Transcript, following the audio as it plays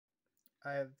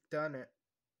I've done it.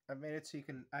 I've made it so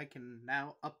I can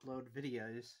now upload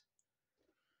videos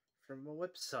from a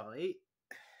website.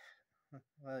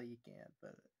 Well, you can't,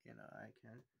 but I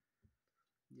can.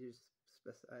 You just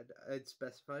I'd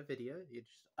specify video. You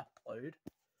just upload.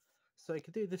 So I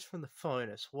could do this from the phone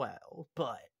as well,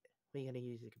 but we're gonna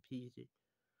use a computer.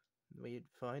 We'd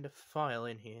find a file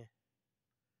in here.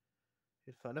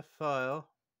 You'd find a file.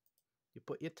 You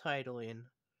put your title in.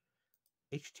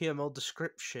 HTML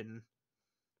description.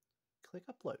 Click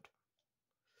upload.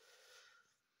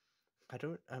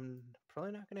 I'm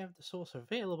probably not gonna have the source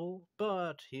available,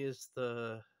 but here's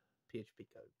the PHP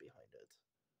code behind it.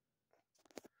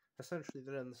 Essentially,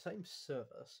 they're on the same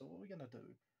server, so what we're gonna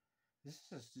do,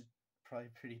 this is probably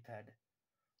pretty bad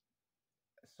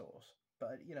source,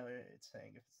 but it's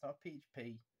saying if it's not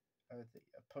PHP,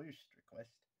 a post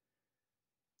request,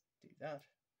 do that,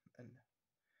 and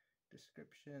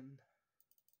description,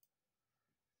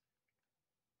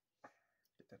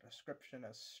 get the description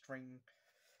as string,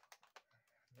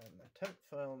 and the temp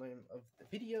file name of the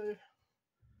video,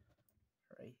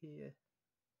 right here,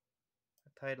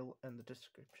 the title and the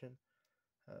description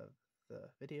of the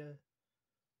video.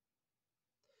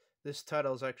 This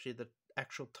title is actually the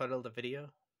actual title of the video.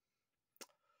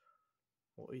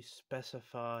 What we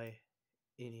specify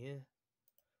in here,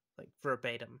 like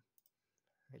verbatim.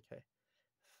 Okay.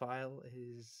 File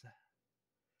is...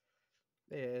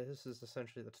 yeah, this is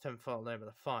essentially the temp file name of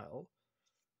the file.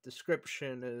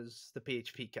 Description is the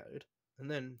PHP code. And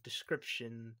then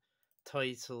description,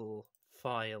 title,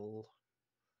 file.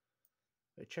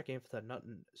 We're checking for the not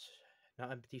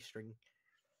empty string.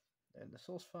 And the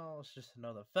source file is just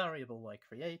another variable I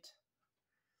create.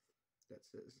 That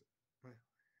says, well,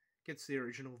 gets the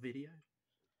original video.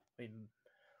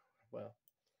 Well,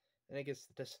 then it gets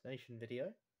the destination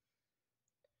video.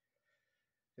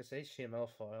 This HTML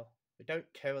file. We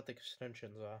don't care what the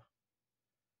extensions are.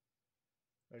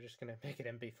 We're just gonna make it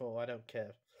MP4. I don't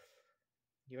care.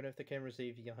 Even if the camera's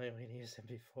EVI, I only use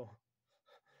MP4.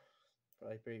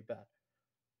 Probably pretty bad.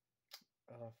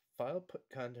 File put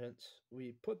contents.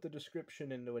 We put the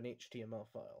description into an HTML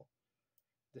file.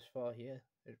 This file here,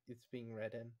 it's being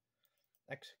read in.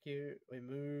 Execute. We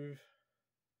move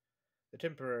the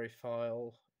temporary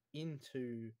file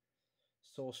into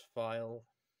source file.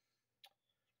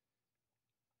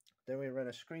 Then we run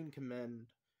a screen command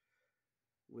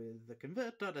with the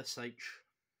convert.sh,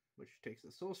 which takes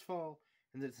the source file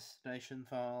and the destination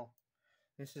file.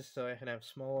 This is so I can have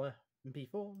smaller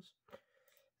MP4s.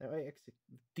 That way,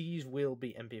 these will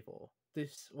be MP4.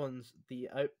 This one's, the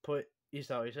output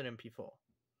is always an MP4,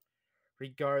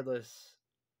 regardless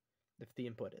if the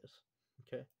input is.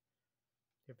 Okay?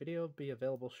 Your video will be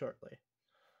available shortly.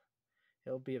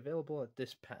 It'll be available at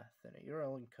this path, and a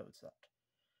URL encodes that.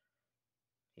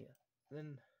 Here.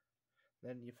 Then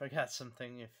you forgot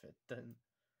something if it didn't.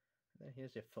 Then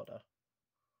here's your footer.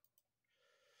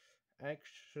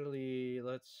 Actually,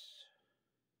 let's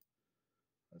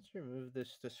remove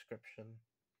this description,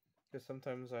 because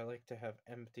sometimes I like to have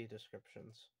empty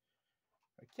descriptions.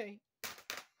 Okay.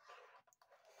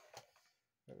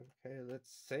 Okay,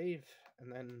 let's save,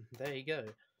 and then there you go.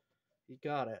 You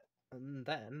got it. And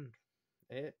then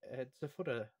it adds a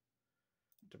footer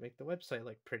to make the website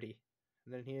look pretty.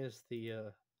 And then here's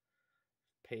the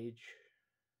page.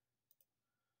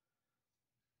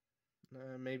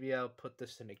 Maybe I'll put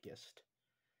this in a gist,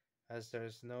 as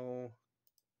there's no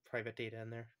private data in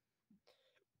there.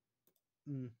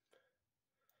 And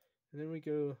then we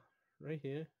go right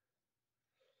here.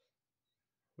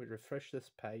 We refresh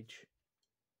this page.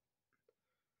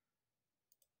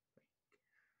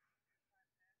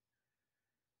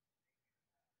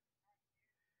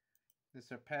 This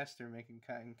is our pastor making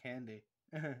cotton candy.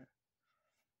 Then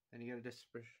you get a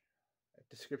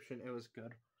description. It was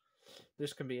good.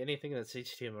 This can be anything that's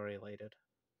HTML related.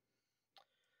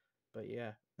 But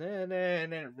yeah, and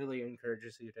it really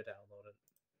encourages you to download it.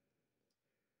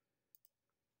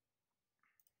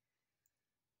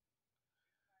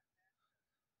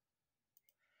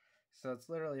 So it's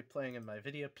literally playing in my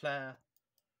video player.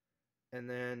 And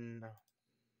then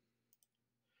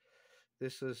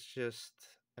this is just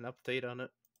an update on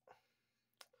it.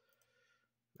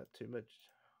 Not too much.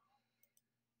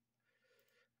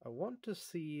 I want to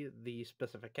see the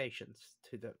specifications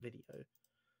to that video.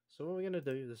 So what we're going to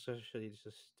do is actually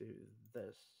just do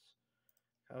this.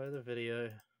 Cover the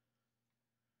video.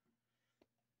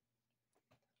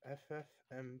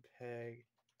 FFmpeg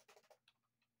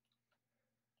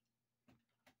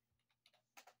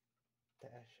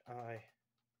 -I.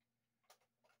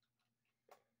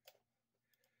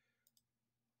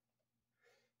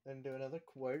 Then do another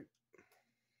quote.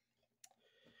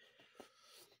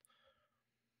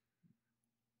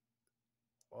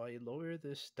 I lower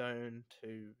this down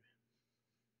to,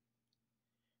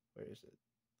 where is it?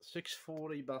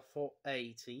 640 by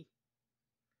 480.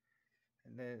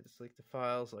 And then it's like the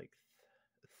file's like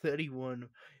 31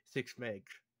 6 meg.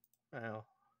 Wow.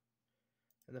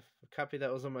 And the copy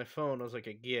that was on my phone was like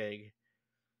a gig.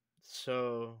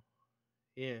 So,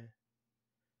 yeah.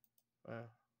 Wow.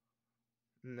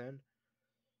 And then,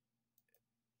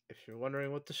 if you're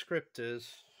wondering what the script is,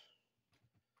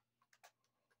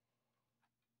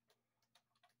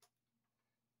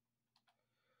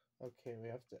 okay, we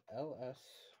have to ls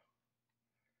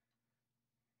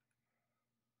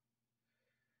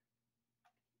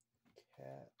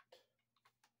cat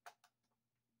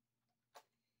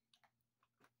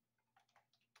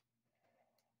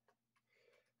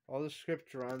all the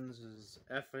script runs is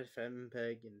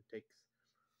ffmpeg and takes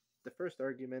the first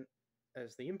argument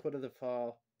as the input of the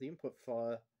file, the input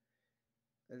file,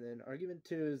 and then argument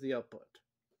 2 is the output.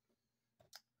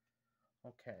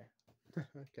 Okay.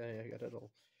 Okay, I got it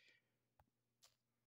all